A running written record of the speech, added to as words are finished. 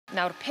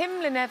Nawr, 5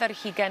 mlynedd ar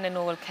hugain yn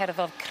ôl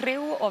cerddodd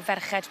criw o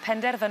ferched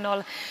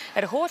penderfynol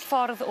yr holl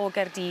ffordd o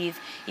Gaerdydd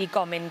I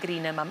Comin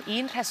Greenham am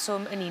un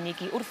rheswm yn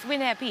unig I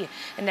wrthwynebu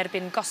yn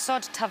erbyn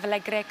gosod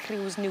taflegrau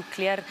criws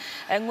niwclear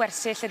yng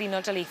ngwersyll yr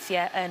Unol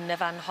Daleithiau yn y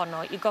fan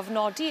honno. I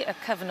gofnodi y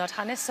cyfnod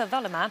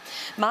hanesyddol yma,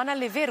 mae yna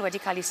lyfr wedi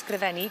cael ei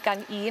sgrifennu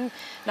gan un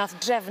nath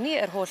drefnu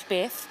yr holl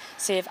beth,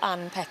 sef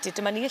Ann Pettitt.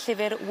 Dyma ni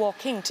llyfr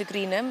Walking to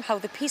Greenham,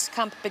 How the Peace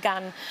Camp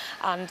Began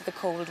and the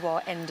Cold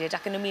War Ended.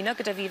 Ac yn ymuno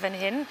gyda fi fan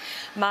hyn,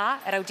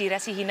 yr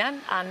awdures I hunan,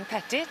 Ann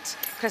Pettitt.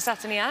 Croeso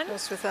ato ni, Ann.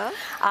 Croeso.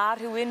 A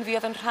rhywun fi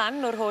oedd yn rhan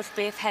o'r holl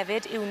beth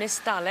hefyd,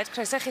 Eunice Stallard.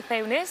 Croeso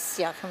chithau, Eunice.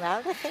 Diolch yn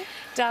fawr i chi.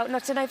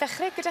 Nawr, dyna I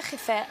ddechrau gyda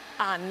chithau,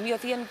 Ann. Mi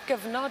oedd hi'n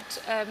gyfnod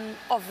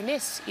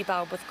ofnus I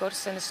bawb wrth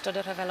gwrs yn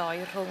ystod y rhyfel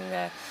oer rhwng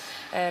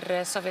yr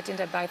Sofiet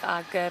Undebaidd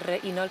ag yr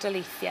Unol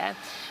Daleithiau.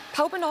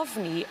 Pawb yn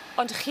ofni,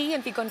 ond chi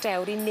yn ddigon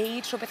dewr I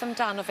wneud rhywbeth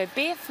amdano fe.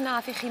 Beth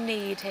nath I chi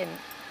wneud hyn?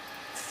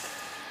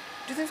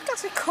 Dwi ddim yn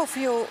gallu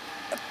cofio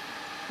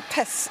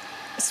peth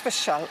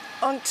special,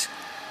 ond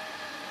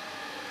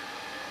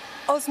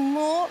oedd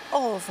mor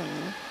ofn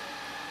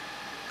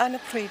yn y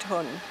pryd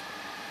hwn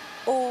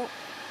o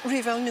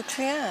rifel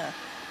nuclear.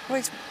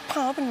 Roedd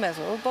pawb yn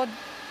meddwl bod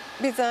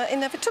bydd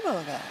inevitable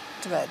fe.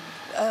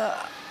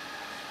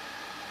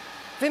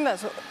 Fi'n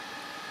meddwl,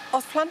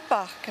 oedd plant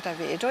bach gyda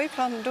fi,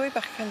 dwy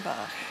bachgen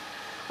bach.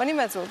 O'n i'n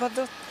meddwl bod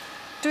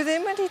dwi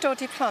ddim wedi dod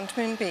I plant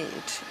mewn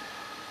byd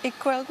I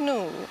gweld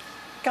nhw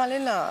gael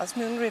ei ladd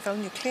mewn rifel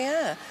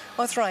nuclear.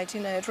 Oedd rhaid I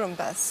wneud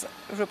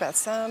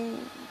rhywbeth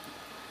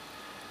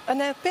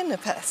yn erbyn y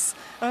peth.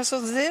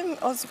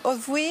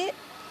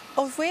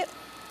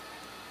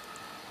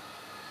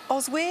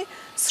 Oedd we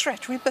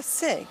threat rhy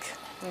bysig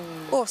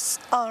wrth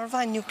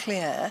arfau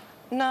nuclear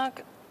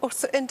nag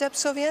wrth y Undeb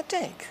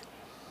Sofiedig.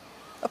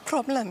 Y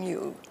problem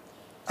yw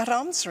yr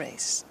arms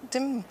race,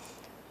 dim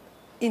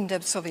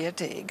Undeb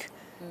Sofiedig.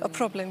 Y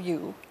problem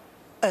yw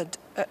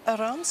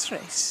yr arms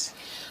race.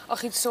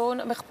 O'ch chi'n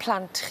sôn am eich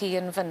plant chi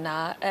yn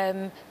fyna,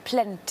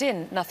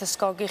 plentyn nath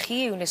ysgogi chi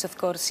Eunice wrth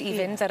gwrs I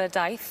fynd ar y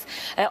daith.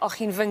 O'ch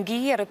chi'n fyngu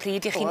ar y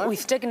pryd, I chi'n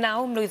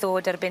 89 mlwydd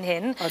oed erbyn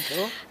hyn.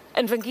 Odw.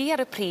 Yn fyngu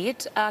ar y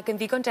pryd ac yn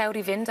ddigon dewr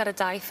I fynd ar y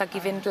daith ac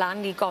I fynd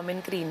lan I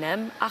Comin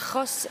Greenham,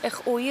 achos eich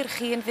wyr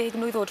chi yn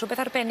 10 mlwydd oed,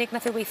 rhywbeth arbennig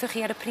nath weithio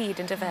chi ar y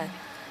pryd, yn dyfe?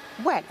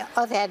 Wel,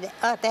 oedd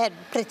e'n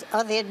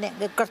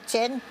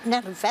gortien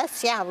nerfus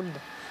iawn,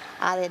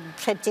 a oedd e'n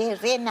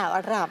pryderu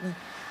nawr am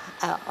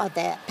oedd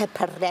e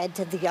pepyrred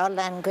ddiol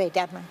yn gweud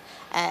am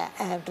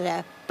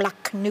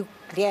black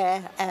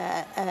nuclear...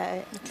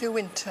 Nuclear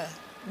winter.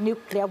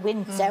 Nuclear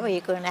winter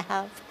we're going to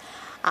have.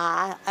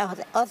 A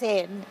oedd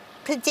e'n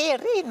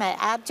pryderu yma,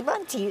 a dim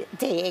ond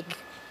 11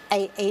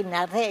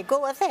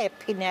 oedd e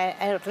pyn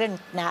y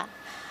rynt na.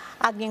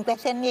 A ni'n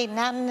gweithio ni'n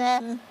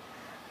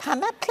pa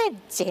mae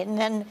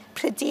plentyn yn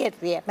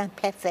pryderu am y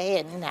pethau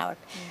hyn nawr.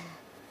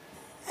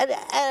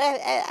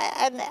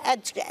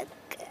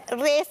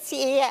 Res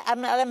I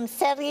am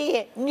amser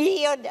I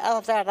ni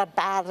oedd ar y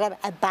bar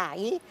y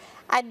bai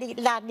a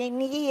lan I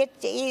ni I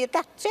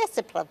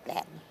ddatres y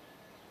problem.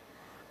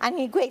 A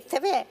ni'n gweithio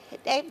fe,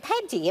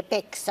 pedi y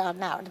becso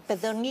nawr,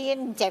 byddwn ni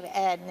yn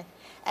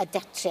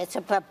datres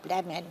y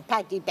problem yn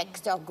pedi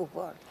becso o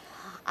gwbl.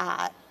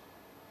 A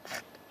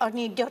o'n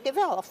ni'n dod I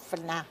fe off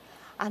yna,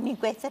 a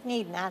ni'n gweithio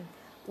ni'n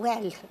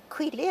wel,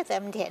 cwylydd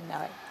am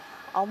denno.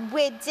 Ond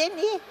wedyn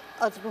ni,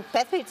 oedd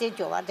rhywbeth wedi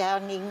dod a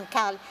o'n ni'n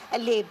cael y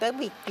Labour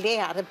Weekly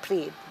ar y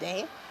pryd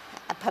ni,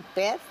 y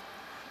papur,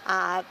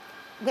 a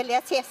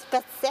weliais I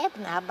ysbyseb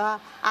na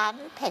bod Ann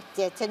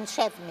Pettitt yn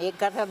trefnu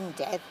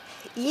gorymdedd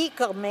I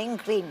Comin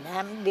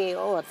Greenham le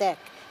oedd y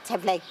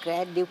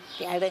taflegrau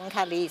niwclear yn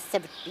cael ei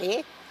sefydlu.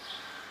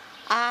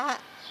 A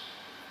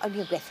o'n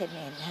i'n gweithio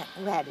ni'n,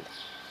 wel,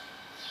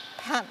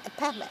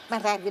 mae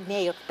rhaid I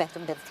wneud rhywbeth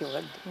yn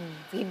byddiwn.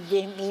 Fi'n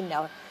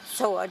ymuno.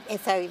 So,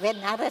 eithaf I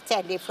fynd ar y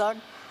telefon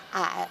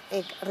a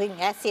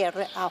ringes i'r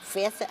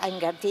office yn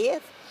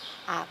Gaerdydd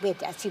a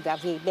wedes I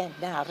fi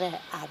mynd ar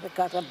y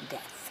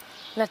gorymdeth.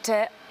 Na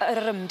te,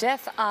 yr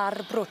ymdeth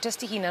a'r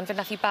brotest I hunan fe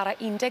nath I bara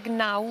 19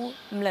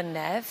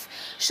 mlynedd.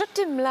 Siwt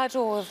dimlad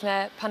oedd na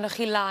pan o'ch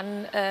chi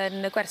lan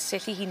yn y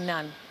gwersyll I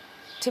hunan?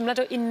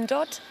 Timlad o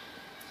undod?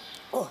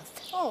 Oedd.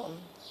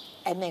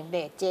 Yn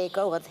enwedig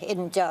oedd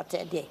undod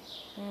ydi.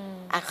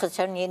 Achos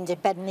o'n i'n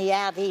dibynnu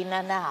ar un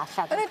yn all.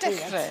 Yn y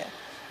dechrau?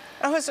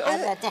 Yn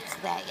y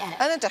dechrau, ie.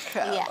 Yn y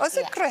dechrau? Oedd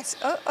y gres...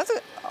 Oedd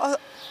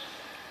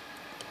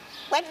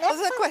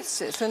y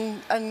gwersyll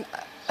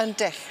yn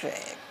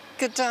dechrau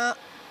gyda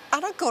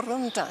ar y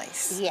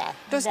gorymdaeth. Ie.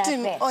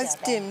 Oedd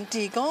dim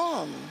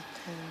digon.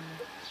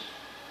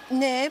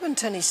 Neb yn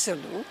tynnu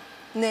sylw,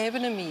 neb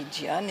yn y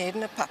media, neb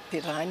yn y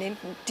papurau,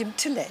 dim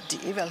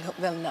tyledu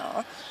fel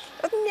nawr.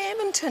 Oedd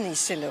neb yn tynnu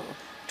sylw.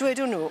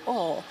 Dwedwn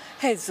nhw,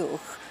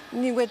 heddwch,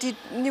 ni wedi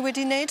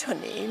wneud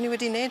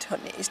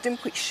hynny, is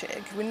dim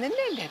pwysig, wy'n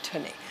wneud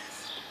hynny.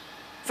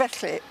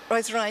 Felly,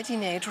 roedd rhaid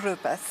I wneud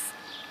rhywbeth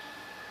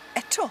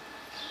eto.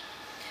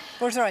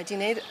 Roedd rhaid I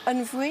wneud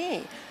yn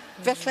fwy.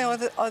 Felly,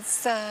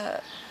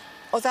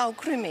 oedd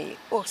awgrymu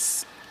wrth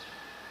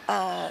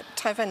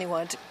tai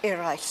fenywod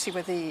eraill sydd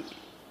wedi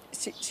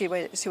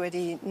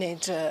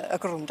wneud y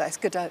gorymdaeth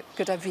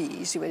gyda fi,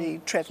 sydd wedi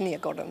trefnu y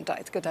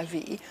gorymdaeth gyda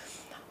fi,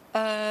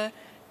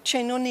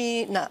 tseino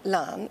ni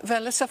lan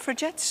fel y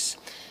suffragettes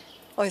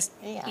oedd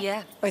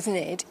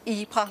wneud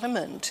i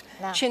Parliament.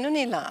 Tseino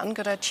ni lan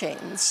gyda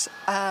chains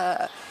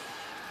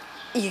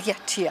i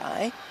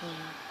gietiau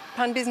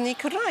pan bydd ni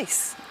cyrraedd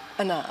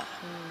yna.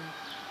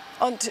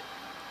 Ond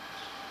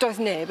doedd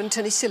neb yn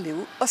tynnu sylw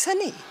os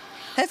hynny.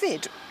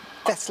 Hefyd,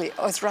 felly,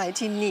 oedd rhaid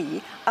i ni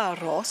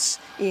aros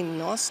un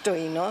nos,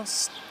 dwy nos,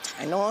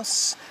 tair nos,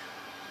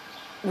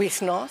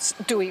 wythnos,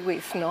 dwy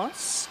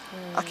wythnos,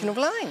 ac yn o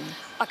flaen.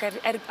 Ac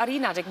ar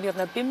un adeg, mi oedd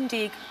yna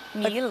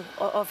 50,000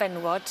 o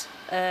fenwod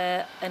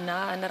yna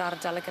yn yr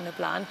ardal ac yn y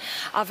blaen.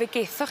 A fe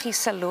geithoch chi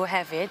sylw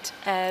hefyd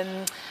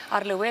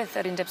ar lywydd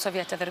yr Undeb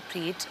Sofietaidd ar y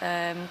pryd,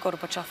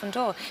 Gorbachev yn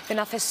do. Fe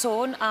nath e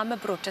sôn am y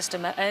brotest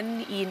yma yn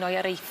un o'i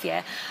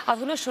areithiau, a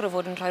hwnnw siŵr o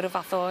fod yn rhoi rhyw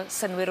fath o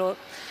synwyr o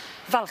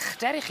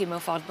falchder i chi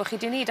mewn ffordd bod chi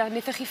wedi wneud, a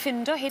wnaethoch chi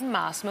ffindo hyn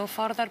mas mewn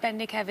ffordd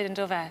arbennig hefyd yn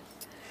do fe?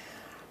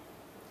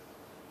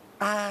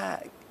 A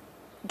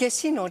ges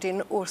i nodyn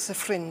wrth y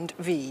ffrind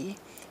fi,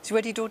 sydd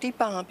wedi dod i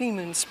babi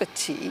mewn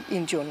sbyty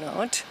un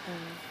diwrnod,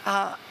 a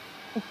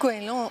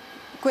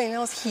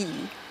gwelodd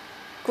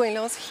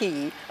hi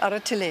ar y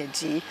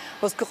teledu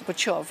oedd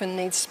Gorbachev yn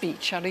wneud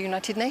speech ar y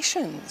United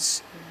Nations.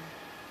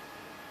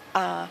 A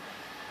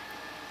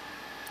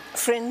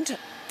ffrind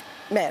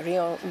Mary,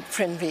 o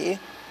ffrind fi,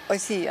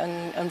 oedd hi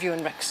yn fyw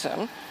yn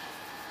Wrexham,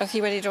 oedd hi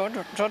wedi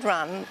dod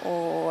ran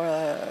o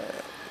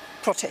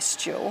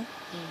Protestiadau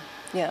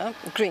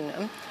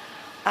Greenham,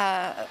 a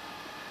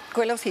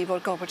gwelodd hi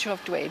bod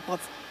Gorbachev dweud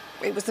bod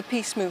it was the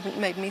peace movement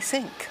made me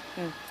think.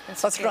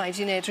 Oedd rhaid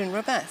i wneud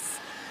rhywbeth.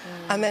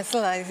 A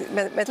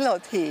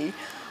meddylodd hi,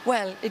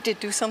 well, it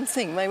did do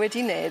something. Mae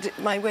wedi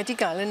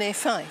gael yn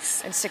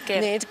effaith. Yn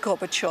sicr. Wneud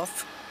Gorbachev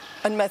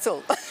yn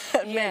meddwl.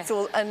 Yn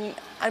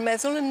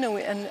meddwl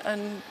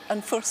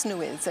yn ffwrs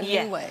newydd, yn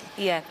new way.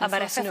 Ie, a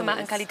mae'r effaith yma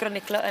yn cael ei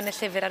groniclo yn y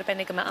llyfr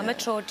arbennig yma. Am y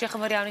tro, diolch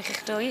yn fawr iawn i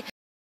chi'ch dwy.